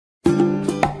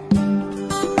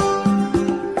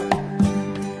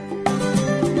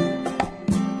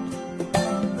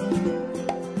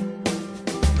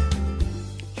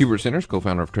Hubert Centers,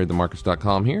 co-founder of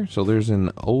TradeTheMarkets.com here. So there's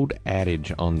an old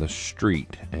adage on the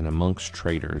street and amongst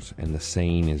traders, and the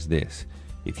saying is this: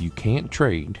 if you can't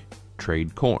trade,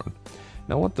 trade corn.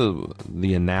 Now what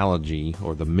the analogy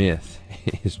or the myth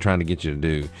is trying to get you to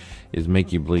do is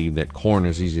make you believe that corn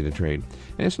is easy to trade.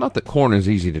 And it's not that corn is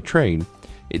easy to trade,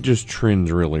 it just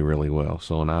trends really, really well.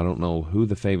 So, and I don't know who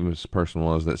the famous person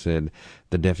was that said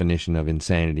the definition of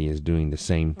insanity is doing the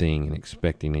same thing and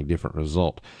expecting a different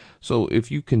result. So if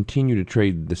you continue to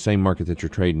trade the same market that you're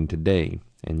trading today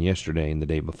and yesterday and the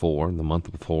day before and the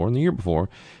month before and the year before,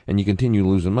 and you continue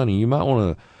losing money, you might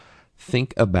want to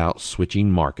think about switching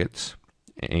markets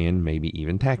and maybe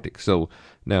even tactics. So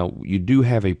now you do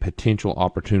have a potential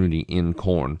opportunity in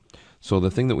corn. So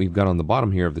the thing that we've got on the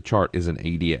bottom here of the chart is an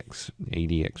ADX.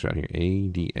 ADX right here,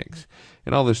 ADX.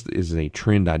 And all this is a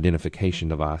trend identification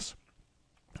device.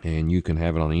 And you can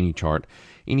have it on any chart.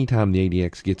 Anytime the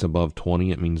ADX gets above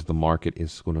 20, it means the market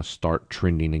is going to start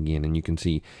trending again. And you can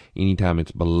see anytime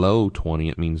it's below 20,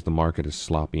 it means the market is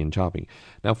sloppy and choppy.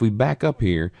 Now, if we back up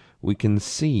here, we can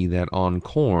see that on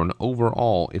corn,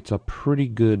 overall, it's a pretty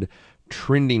good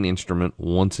trending instrument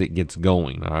once it gets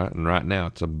going. All right, and right now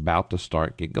it's about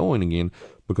to get going again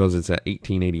because it's at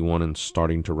 1881 and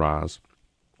starting to rise.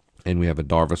 And we have a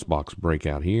Darvas box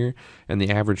breakout here, and the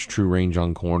average true range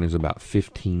on corn is about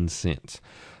 15 cents.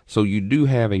 So you do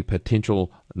have a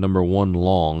potential number one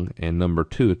long, and number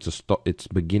two, it's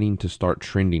beginning to start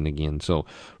trending again. So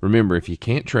remember, if you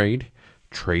can't trade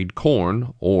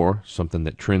corn or something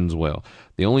that trends well.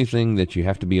 The only thing that you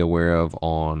have to be aware of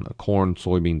on corn,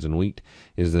 soybeans, and wheat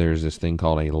is there's this thing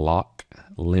called a lock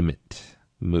limit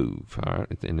move. All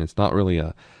right, and it's not really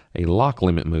a lock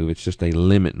limit move, it's just a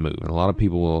limit move. And a lot of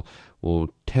people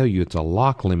will tell you it's a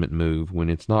lock limit move when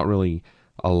it's not really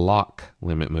a lock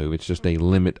limit move. It's just a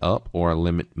limit up or a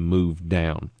limit move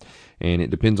down. And it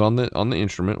depends on the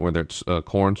instrument, whether it's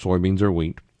corn, soybeans, or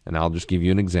wheat. And I'll just give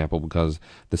you an example because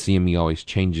the CME always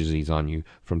changes these on you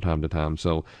from time to time.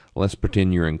 So let's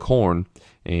pretend you're in corn,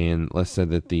 and let's say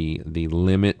that the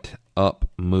limit up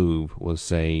move was,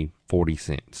 say, 40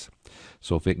 cents.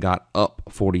 So if it got up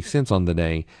 40 cents on the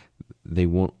day, they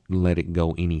won't let it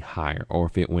go any higher. Or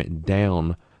if it went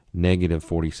down negative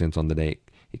 40 cents on the day,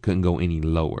 it couldn't go any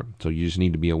lower. So you just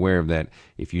need to be aware of that.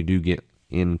 If you do get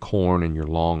in corn and you're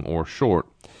long or short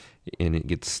and it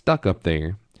gets stuck up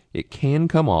there, it can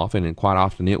come off, and quite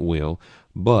often it will.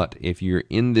 But if you're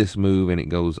in this move and it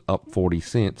goes up 40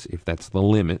 cents, if that's the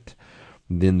limit,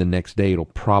 then the next day it'll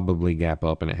probably gap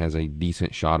up and it has a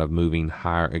decent shot of moving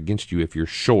higher against you if you're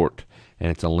short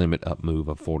and it's a limit up move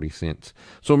of 40 cents.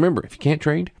 So remember, if you can't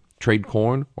trade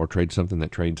corn or trade something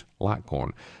that trades like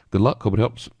corn. Good luck. Hope it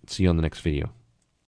helps. See you on the next video.